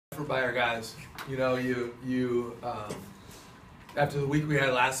effort by our guys. You know, after the week we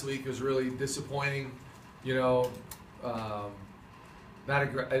had last week, it was really disappointing. You know, I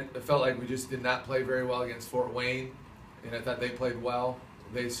felt like we just did not play very well against Fort Wayne, and I thought they played well.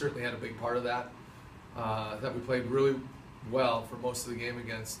 They certainly had a big part of that. I thought we played really well for most of the game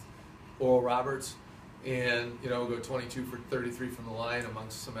against Oral Roberts, and you know, go 22 for 33 from the line,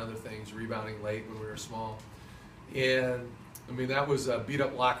 amongst some other things, rebounding late when we were small. And I mean, that was a beat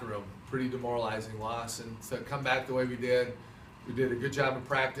up locker room, pretty demoralizing loss. And to come back the way we did a good job in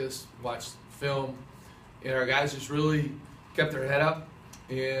practice, watched film, and our guys just really kept their head up,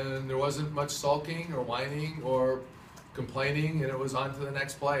 and there wasn't much sulking or whining or complaining, and it was on to the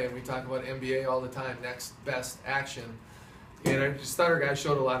next play. And we talk about NBA all the time, next best action. And I just thought our guys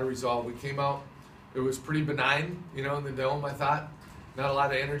showed a lot of resolve. We came out, it was pretty benign, you know, in the dome, I thought. Not a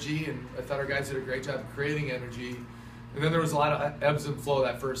lot of energy, and I thought our guys did a great job of creating energy. And then there was a lot of ebbs and flow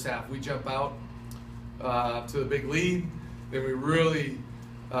that first half. We jump out to the big lead, then we really,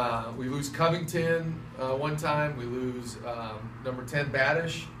 we lose Covington one time, we lose number 10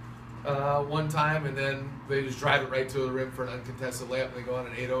 Badish one time, and then they just drive it right to the rim for an uncontested layup, and they go on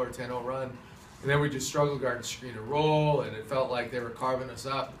an 8-0 or 10-0 run. And then we just struggled guarding screen and roll, and it felt like they were carving us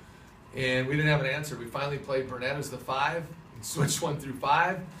up. And we didn't have an answer. We finally played Burnett as the 5, and switched 1 through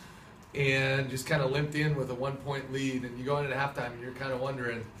 5, and just kind of limped in with a 1-point lead. And you go into halftime, and you're kind of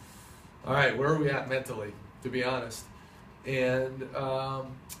wondering, all right, where are we at mentally, to be honest? And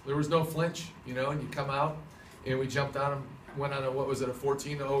there was no flinch, you know, and you come out, and we jumped on them, went on a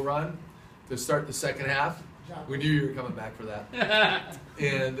 14-0 run to start the second half. We knew you were coming back for that.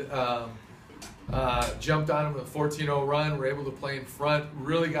 And jumped on them with a 14-0 run. We're able to play in front,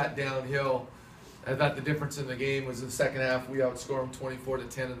 really got downhill. I thought the difference in the game was in the second half, we outscored them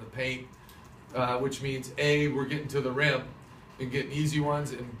 24-10 in the paint, which means A, we're getting to the rim and getting easy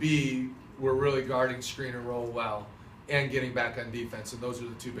ones, and B, we're really guarding screen and roll well and getting back on defense, and those are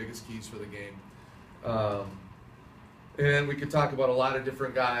the two biggest keys for the game. And we could talk about a lot of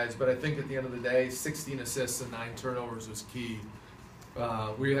different guys, but I think at the end of the day, 16 assists and 9 turnovers was key.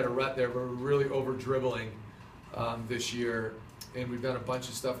 We had a rut there, but we're really over-dribbling this year, and we've done a bunch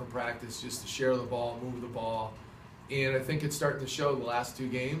of stuff in practice just to share the ball, move the ball, and I think it's starting to show the last 2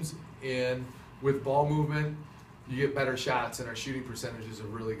 games, and with ball movement, you get better shots, and our shooting percentages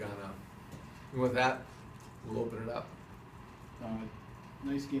have really gone up. And with that, we'll open it up.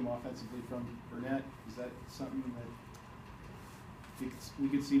 Nice game offensively from Burnett. Is that something that we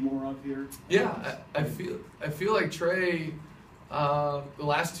could see more of here? Yeah, I feel like Trey, the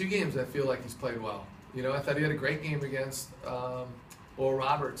last 2 games, I feel like he's played well. You know, I thought he had a great game against Oral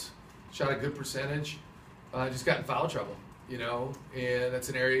Roberts. Shot a good percentage. Just got in foul trouble, you know, and that's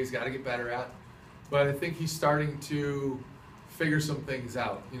an area he's got to get better at. But I think he's starting to figure some things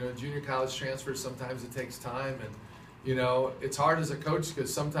out. You know, junior college transfers, sometimes it takes time, and you know, it's hard as a coach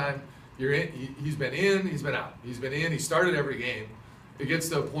because sometimes you're in. He's been in, he's been out. He's been in. He started every game. It gets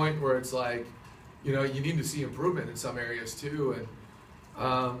to a point where it's like, you know, you need to see improvement in some areas too.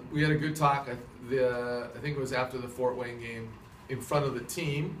 And we had a good talk. I think it was after the Fort Wayne game, in front of the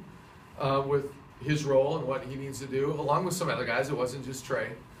team, with his role and what he needs to do, along with some other guys. It wasn't just Trey.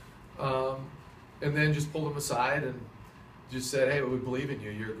 And then just pulled him aside and just said, hey, we believe in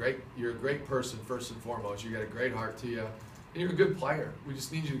you. You're a great person, first and foremost. You got a great heart to you. And you're a good player. We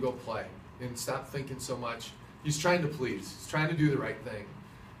just need you to go play and stop thinking so much. He's trying to please. He's trying to do the right thing.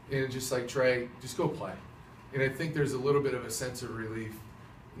 And just like Trey, just go play. And I think there's a little bit of a sense of relief.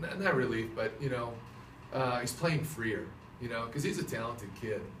 Not relief, but, you know, he's playing freer, you know, because he's a talented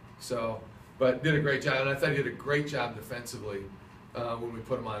kid. So, but did a great job. And I thought he did a great job defensively when we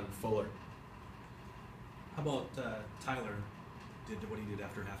put him on Fuller. How about Tyler did what he did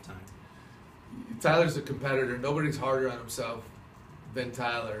after halftime? Tyler's a competitor. Nobody's harder on himself than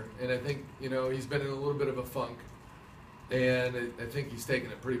Tyler. And I think, you know, he's been in a little bit of a funk. And I think he's taken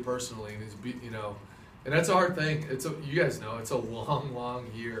it pretty personally. And he's, you know, and that's a hard thing. You guys know, it's a long,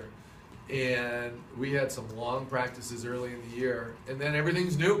 long year. And we had some long practices early in the year. And then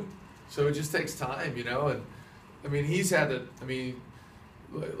everything's new. So it just takes time, you know. And, I mean, he's had to,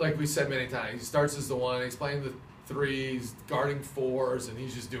 like we said many times, he starts as the 1, he's playing the 3s, guarding 4s, and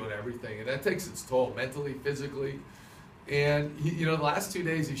he's just doing everything. And that takes its toll mentally, physically. And, you know, the last 2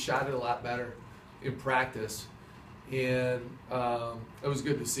 days he shot it a lot better in practice. And it was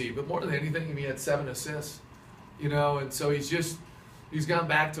good to see. But more than anything, he had 7 assists, you know, and so he's gone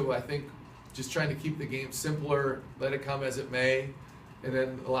back to, I think, just trying to keep the game simpler, let it come as it may, and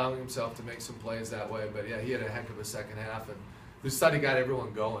then allowing himself to make some plays that way. But, yeah, he had a heck of a second half. And just thought he got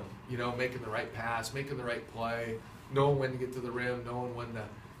everyone going, you know, making the right pass, making the right play, knowing when to get to the rim, knowing when to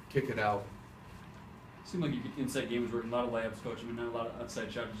kick it out. Seemed like your inside game was working. A lot of layups, coach. I mean, not a lot of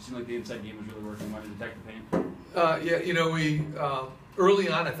outside shots. It seemed like the inside game was really working. Wanted to attack the paint. Yeah, you know, we early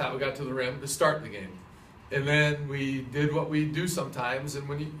on I thought we got to the rim to start the game, and then we did what we do sometimes. And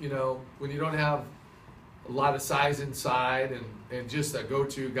when you know when you don't have a lot of size inside and just a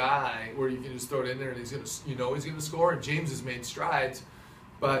go-to guy where you can just throw it in there and he's gonna score. And James has made strides,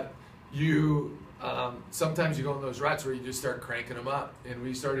 but you sometimes you go in those ruts where you just start cranking them up, and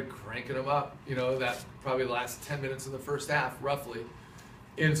we started cranking them up. You know, that probably the last 10 minutes of the first half, roughly.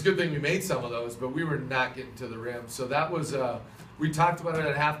 And it's a good thing we made some of those, but we were not getting to the rim. So that was we talked about it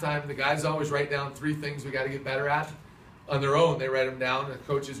at halftime. The guys always write down 3 things we got to get better at. On their own, they write them down. The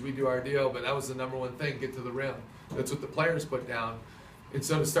coaches, we do our deal, but that was the number one thing: get to the rim. That's what the players put down. And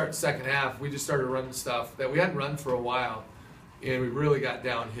so to start the second half, we just started running stuff that we hadn't run for a while, and we really got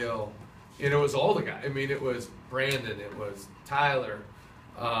downhill. And it was all the guys. I mean, it was Brandon, it was Tyler,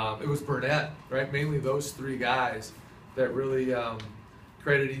 it was Burnett, right? Mainly those 3 guys that really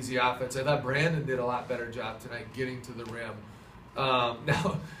created easy offense. I thought Brandon did a lot better job tonight getting to the rim.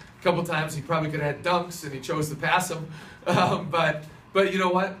 Now, a couple times he probably could have had dunks, and he chose to pass them. But you know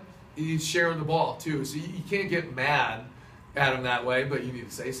what? He's sharing the ball too, so you can't get mad at him that way. But you need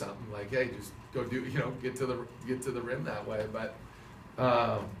to say something like, "Hey, just go do, get to the rim that way." But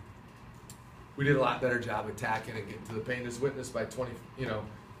we did a lot better job attacking and getting to the paint, as witnessed by the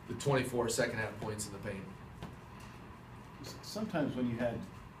 24 second half points in the paint. Sometimes when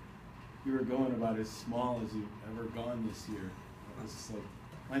you were going about as small as you've ever gone this year. It was like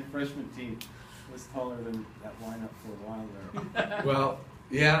my freshman team was taller than that lineup for a while there. Well,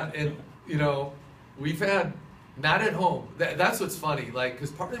 yeah, and we've had not at home. That's what's funny, like,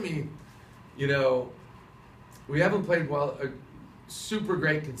 because part of me, we haven't played super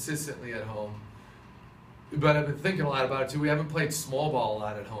great consistently at home. But I've been thinking a lot about it too. We haven't played small ball a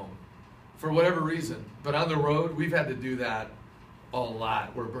lot at home, for whatever reason. But on the road, we've had to do that a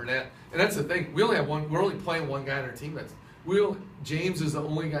lot. Where Burnett, and that's the thing. We only have one. We're only playing one guy on our team. James is the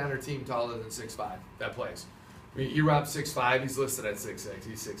only guy on our team taller than 6'5" that plays. I mean, Erob's 6'5". He's listed at 6'6".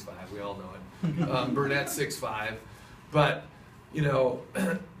 He's 6'5". We all know it. Burnett's 6'5". But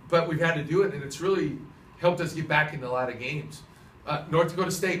but we've had to do it, and it's really helped us get back into a lot of games. North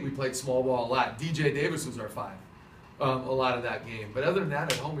Dakota State, we played small ball a lot. DJ Davis was our 5 a lot of that game. But other than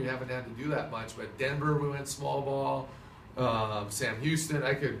that, at home, we haven't had to do that much. But Denver, we went small ball. Sam Houston,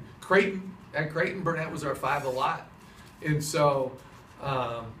 Creighton. At Creighton, Burnett was our 5 a lot. And so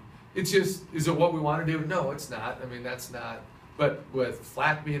it's just, is it what we want to do? No, it's not. I mean, that's not. But with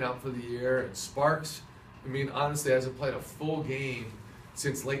Flack being out for the year and Sparks, I mean, honestly, hasn't played a full game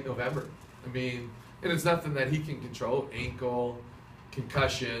since late November. I mean, and it's nothing that he can control. Ankle,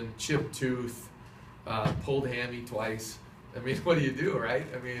 concussion, chipped tooth, pulled hammy twice. I mean, what do you do, right?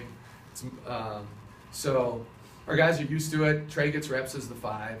 I mean, it's, so our guys are used to it. Trey gets reps as the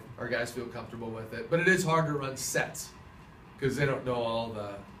 5. Our guys feel comfortable with it. But it is hard to run sets because they don't know all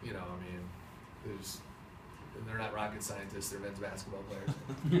the, they're not rocket scientists. They're men's basketball players.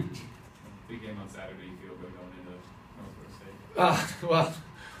 Big game on Saturday. You feel good going into North Dakota State? Well,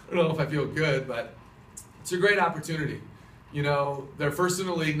 I don't know if I feel good, but it's a great opportunity. They're first in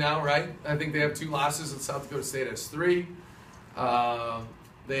the league now, right? I think they have 2 losses, and South Dakota State has 3.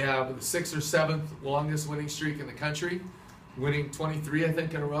 They have the 6th or 7th longest winning streak in the country, winning 23, I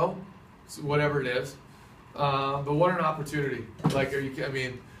think, in a row, so whatever it is. But what an opportunity!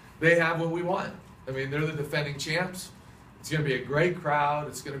 They have what we want. I mean, they're the defending champs. It's going to be a great crowd.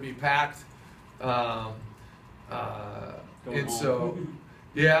 It's going to be packed. So,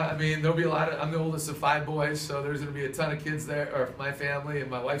 yeah, I mean, there'll be a lot of. I'm the oldest of 5 boys, so there's going to be a ton of kids there, or my family, and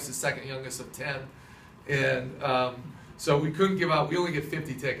my wife's the second youngest of 10, and. So we couldn't give out. We only get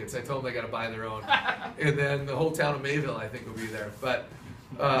 50 tickets. I told them they got to buy their own, and then the whole town of Mayville, I think, will be there. But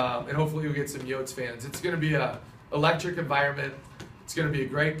and hopefully we'll get some Yotes fans. It's going to be a electric environment. It's going to be a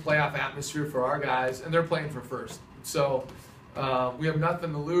great playoff atmosphere for our guys, and they're playing for first. So we have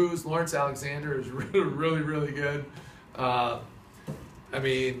nothing to lose. Lawrence Alexander is really, really good. I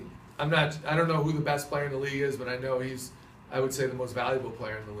don't know who the best player in the league is, but I know he's, I would say, the most valuable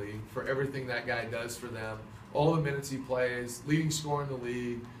player in the league for everything that guy does for them. All the minutes he plays, leading scorer in the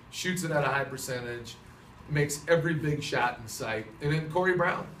league, shoots it at a high percentage, makes every big shot in sight. And then Corey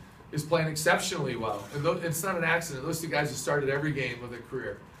Brown is playing exceptionally well. And it's not an accident. Those 2 guys have started every game of their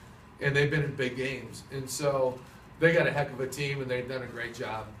career, and they've been in big games. And so they got a heck of a team, and they've done a great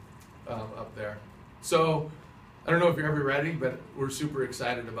job up there. So I don't know if you're ever ready, but we're super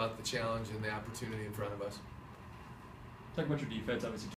excited about the challenge and the opportunity in front of us. Talk about your defense, obviously.